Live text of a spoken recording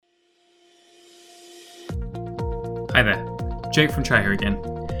Hi there, Jake from Chai here again.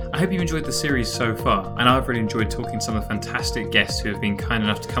 I hope you've enjoyed the series so far, and I've really enjoyed talking to some of the fantastic guests who have been kind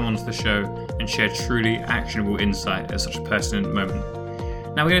enough to come onto the show and share truly actionable insight at such a pertinent moment.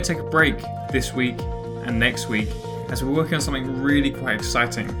 Now we're going to take a break this week and next week as we're working on something really quite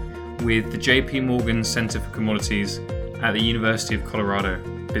exciting with the JP Morgan Center for Commodities at the University of Colorado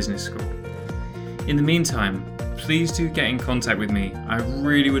Business School. In the meantime, please do get in contact with me. I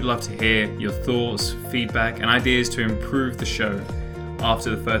really would love to hear your thoughts, feedback, and ideas to improve the show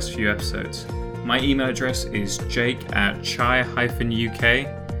after the first few episodes. My email address is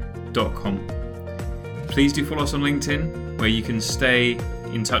jake@chai-uk.com. Please do follow us on LinkedIn, where you can stay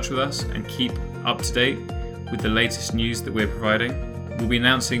in touch with us and keep up to date with the latest news that we're providing. We'll be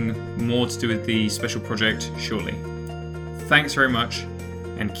announcing more to do with the special project shortly. Thanks very much,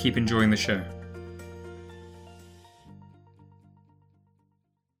 and keep enjoying the show.